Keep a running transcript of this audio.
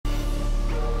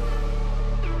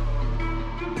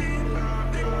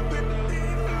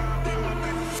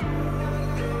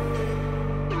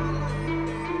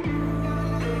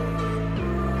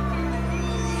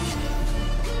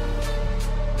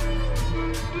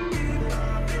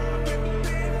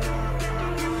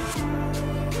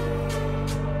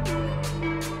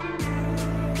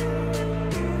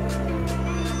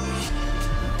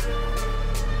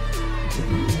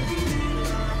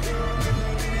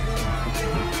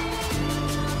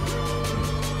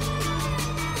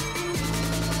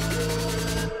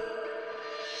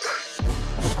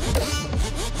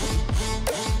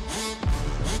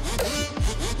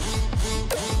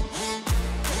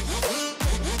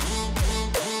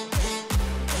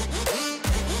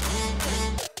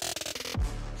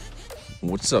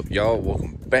What's up, y'all?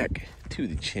 Welcome back to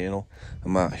the channel.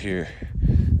 I'm out here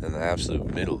in the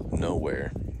absolute middle of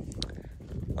nowhere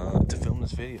to film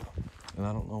this video, and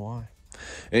I don't know why.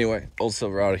 Anyway, old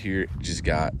Silverado here just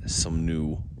got some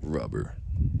new rubber.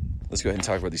 Let's go ahead and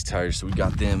talk about these tires. So we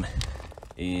got them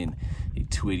in a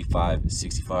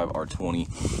 285/65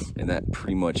 R20, and that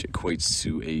pretty much equates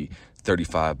to a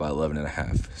 35 by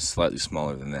 11.5, slightly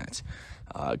smaller than that.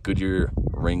 Goodyear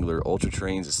Wrangler Ultra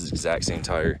Trains. This is the exact same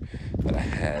tire that I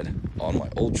had on my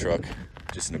old truck,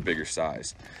 just in a bigger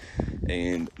size.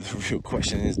 And the real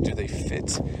question is, do they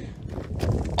fit?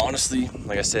 Honestly,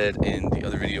 like I said in the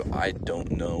other video, I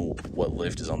don't know what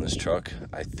lift is on this truck.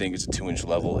 I think it's a 2-inch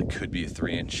level. It could be a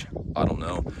 3-inch. I don't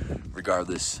know.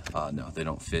 Regardless, no, they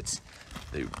don't fit.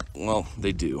 They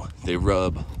do. They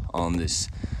rub on this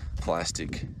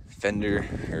plastic fender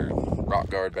or rock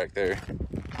guard back there,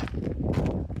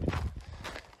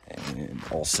 and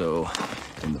also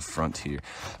in the front here.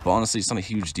 But honestly, it's not a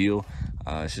huge deal.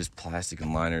 It's just plastic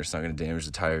and liner. It's not going to damage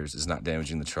the tires. It's not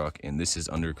damaging the truck, and this is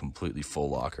under completely full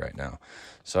lock right now,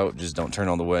 so just don't turn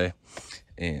all the way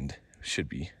and should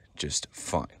be just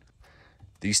fine.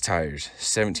 These tires,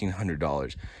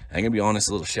 $1,700. I'm gonna be honest,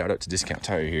 a little shout out to Discount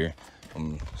Tire here.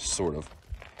 Sort of.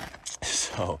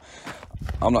 So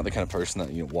I'm not the kind of person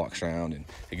that, you know, walks around and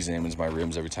examines my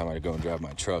rims every time I go and drive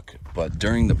my truck, but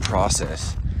during the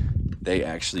process they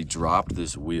actually dropped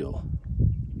this wheel,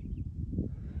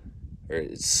 or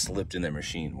it slipped in their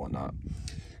machine and whatnot,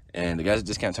 and the guys at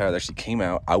Discount Tire actually came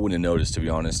out. I wouldn't have noticed, to be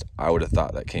honest. I would have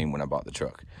thought that came when I bought the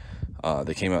truck.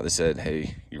 They came out, they said,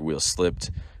 hey, your wheel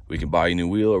slipped, we can buy you a new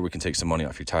wheel, or we can take some money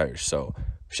off your tires. So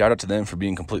shout out to them for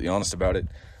being completely honest about it.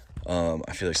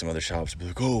 I feel like some other shops would be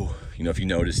like, oh, you know, if you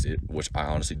noticed it, which I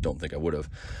honestly don't think I would have,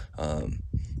 it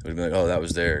would be like, oh, that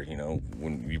was there, you know,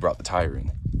 when you brought the tire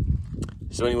in.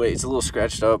 So anyway, it's a little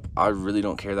scratched up. I really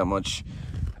don't care that much.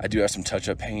 I do have some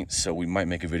touch-up paint, so we might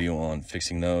make a video on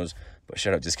fixing those. But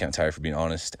shout out Discount Tire for being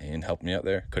honest and helping me out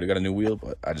there. Could have got a new wheel,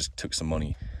 but I just took some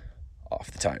money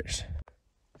off the tires.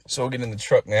 So I'll get in the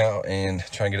truck now and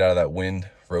try and get out of that wind,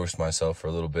 roast myself for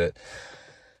a little bit.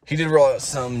 He did roll out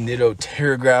some Nitto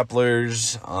Terra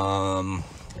Grapplers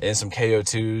and some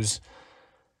KO2s.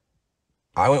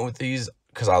 I went with these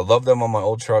because I love them on my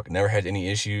old truck, never had any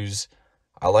issues.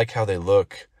 I like how they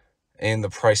look, and the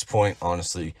price point,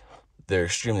 honestly, they're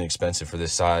extremely expensive for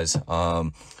this size.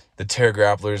 The Terra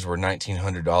Grapplers were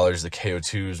 $1,900. The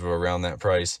KO2s were around that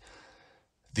price.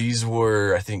 These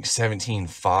were, I think,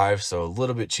 $17,500, so a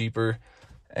little bit cheaper.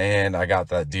 And I got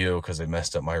that deal because they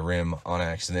messed up my rim on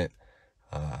accident.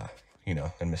 You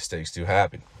know, and mistakes do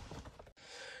happen.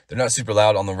 They're not super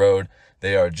loud on the road.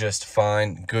 They are just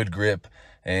fine, good grip.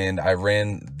 And I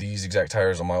ran these exact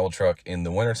tires on my old truck in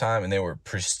the wintertime, and they were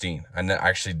pristine. I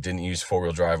actually didn't use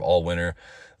four-wheel drive all winter,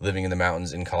 living in the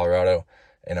mountains in Colorado.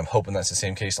 And I'm hoping that's the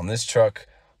same case on this truck.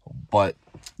 But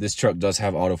this truck does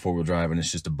have auto four-wheel drive, and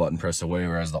it's just a button press away,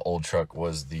 whereas the old truck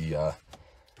was the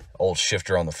old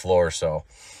shifter on the floor. So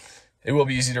it will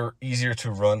be easier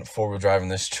to run four-wheel drive in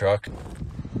this truck.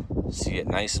 See it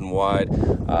nice and wide.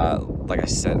 Like I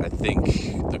said, I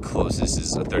think the closest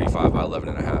is a 35 by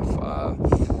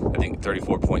 11.5. I think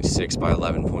 34.6 by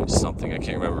 11 point something. I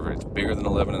can't remember if it's bigger than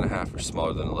 11.5 or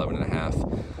smaller than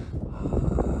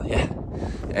 11.5. Yeah,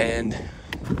 and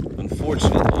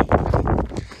unfortunately,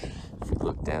 if you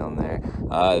look down there,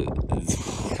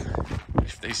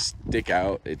 if they stick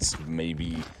out, it's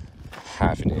maybe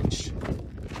half an inch.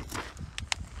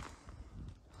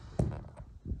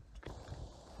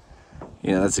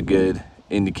 You know, that's a good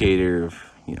indicator of,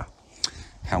 you know,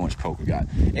 how much poke we got.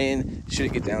 And should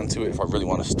it get down to it, if I really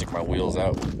want to stick my wheels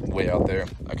out way out there,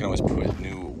 I can always put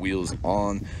new wheels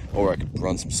on, or I could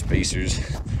run some spacers,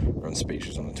 on the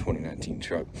 2019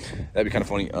 truck. That'd be kind of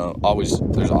funny.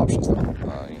 There's options though.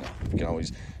 You know, you can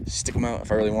always stick them out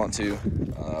if I really want to.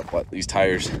 But these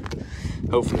tires,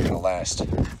 hopefully, are gonna last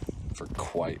for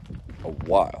quite a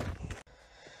while.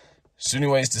 So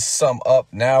anyways, to sum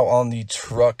up, now on the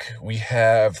truck, we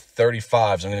have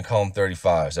 35s. I'm going to call them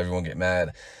 35s. Everyone get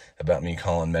mad about me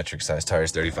calling metric size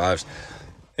tires 35s.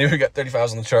 Anyway, we got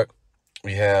 35s on the truck.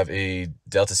 We have a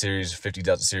Delta Series, 50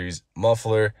 Delta Series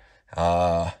muffler,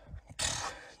 2-inch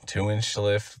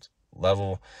lift,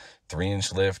 level,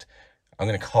 3-inch lift. I'm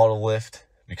going to call it a lift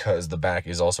because the back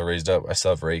is also raised up. I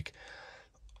still have rake.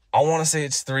 I want to say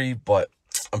it's 3, but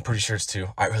I'm pretty sure it's 2.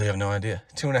 I really have no idea.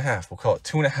 2.5. We'll call it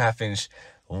 2.5-inch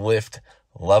lift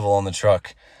level on the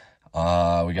truck.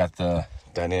 We got the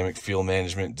dynamic fuel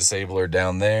management disabler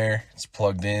down there. It's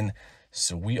plugged in.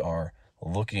 So we are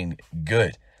looking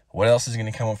good. What else is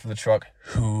going to come up for the truck?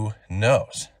 Who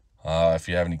knows? If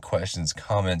you have any questions,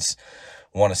 comments,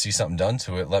 want to see something done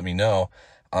to it, let me know.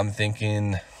 I'm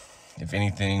thinking, if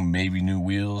anything, maybe new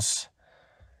wheels,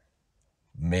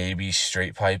 maybe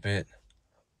straight pipe it,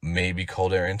 maybe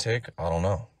cold air intake. I don't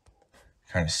know.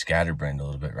 Kind of scatterbrained a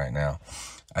little bit right now.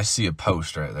 I see a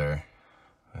post right there.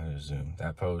 I'll zoom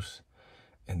that post,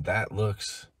 and that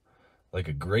looks like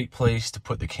a great place to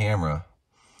put the camera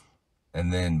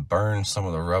and then burn some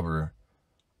of the rubber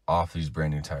off these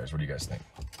brand new tires. What do you guys think?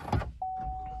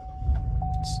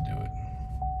 Let's do it.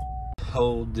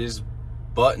 Hold this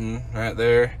button right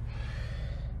there,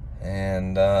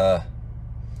 and yeah,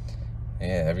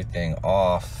 everything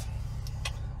off,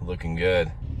 looking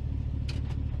good.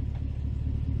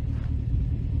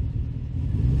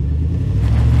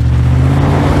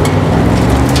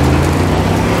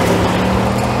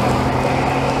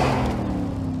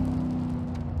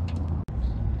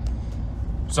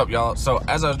 What's up, y'all? So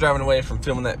as I was driving away from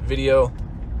filming that video,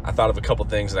 I thought of a couple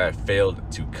things that I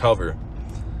failed to cover.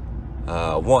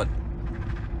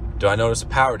 One, do I notice a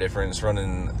power difference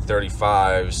running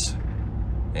 35's?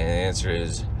 And the answer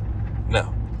is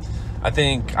no. I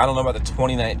don't know about the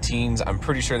 2019s. I'm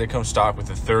pretty sure they come stock with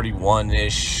a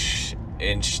 31-ish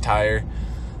inch tire.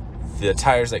 The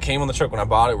tires that came on the truck when I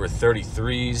bought it were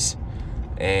 33's.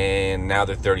 And now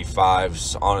they're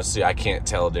 35's. Honestly, I can't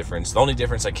tell a difference. The only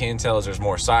difference I can tell is there's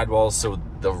more sidewalls, so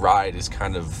the ride is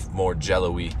kind of more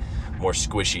jello-y, more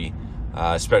squishy,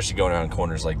 especially going around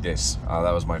corners like this.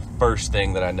 That was my first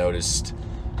thing that I noticed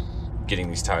getting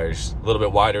these tires. A little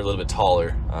bit wider, a little bit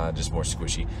taller, just more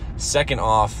squishy. Second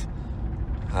off,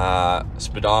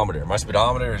 speedometer. My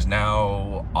speedometer is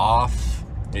now off.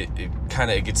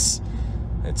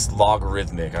 It's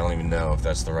logarithmic. I don't even know if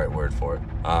that's the right word for it.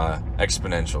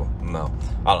 Exponential. No,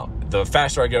 I don't know. The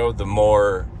faster I go, the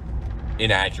more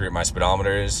inaccurate my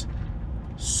speedometer is.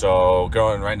 So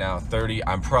going right now 30,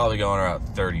 I'm probably going around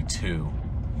 32.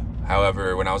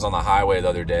 However, when I was on the highway the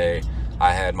other day,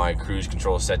 I had my cruise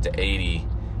control set to 80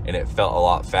 and it felt a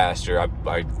lot faster. I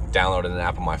downloaded an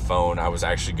app on my phone. I was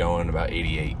actually going about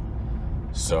 88.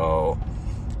 So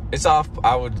it's off,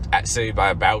 I would say, by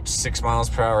about 6 miles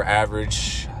per hour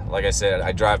average. Like I said,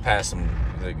 I drive past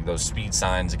those speed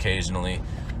signs occasionally,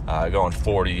 going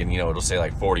 40, and it'll say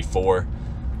like 44.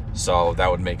 So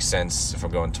that would make sense if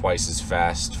I'm going twice as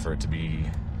fast for it to be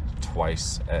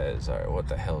twice as, all right, what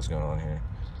the hell is going on here?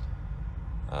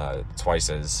 Twice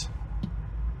as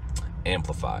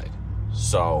amplified.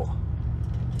 So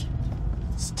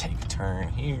let's take a turn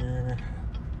here.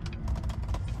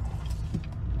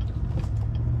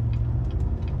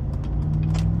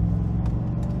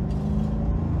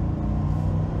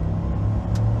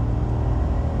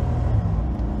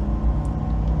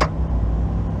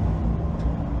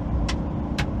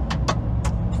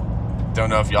 Don't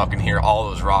know if y'all can hear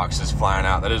all those rocks just flying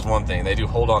out. That is one thing. They do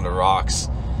hold on to rocks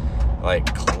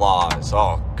like claws.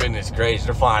 Oh, goodness gracious.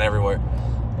 They're flying everywhere.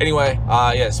 Anyway,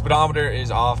 yeah, speedometer is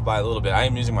off by a little bit. I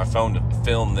am using my phone to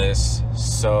film this.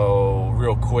 So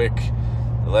real quick,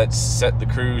 let's set the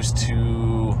cruise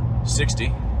to 60.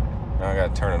 Now I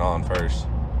gotta turn it on first.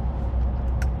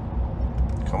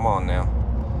 Come on now.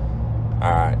 All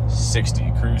right,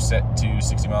 60, cruise set to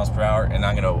 60 miles per hour, and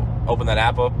I'm gonna open that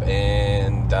app up,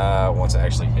 and once it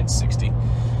actually hits 60,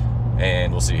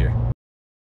 and we'll see here.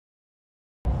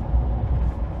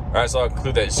 All right, so I'll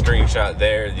include that screenshot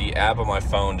there. The app on my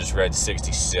phone just read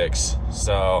 66,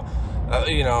 so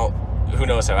who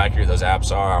knows how accurate those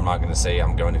apps are. I'm not gonna say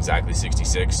I'm going exactly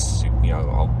 66.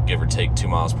 I'll give or take 2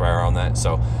 miles per hour on that,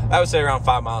 so I would say around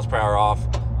 5 miles per hour off.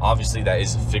 Obviously, that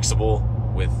is fixable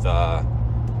with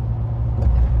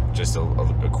just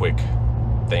a quick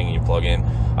thing you plug in.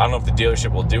 I don't know if the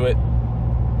dealership will do it,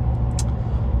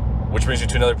 which brings me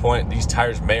to another point. These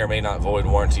tires may or may not void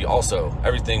warranty. Also,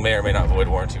 everything may or may not void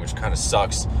warranty, which kind of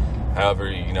sucks. However,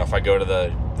 if I go to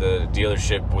the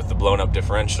dealership with the blown up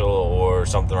differential or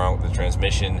something wrong with the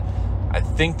transmission, I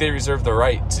think they reserve the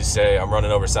right to say I'm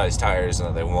running oversized tires and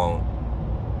that they won't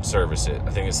service it. I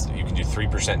think you can do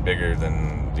 3% bigger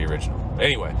than the original.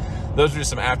 Anyway, those are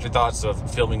just some afterthoughts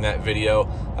of filming that video.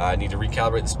 I need to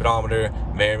recalibrate the speedometer.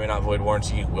 May or may not void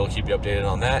warranty. We'll keep you updated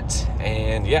on that.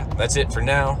 And yeah, that's it for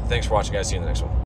now. Thanks for watching, guys. See you in the next one.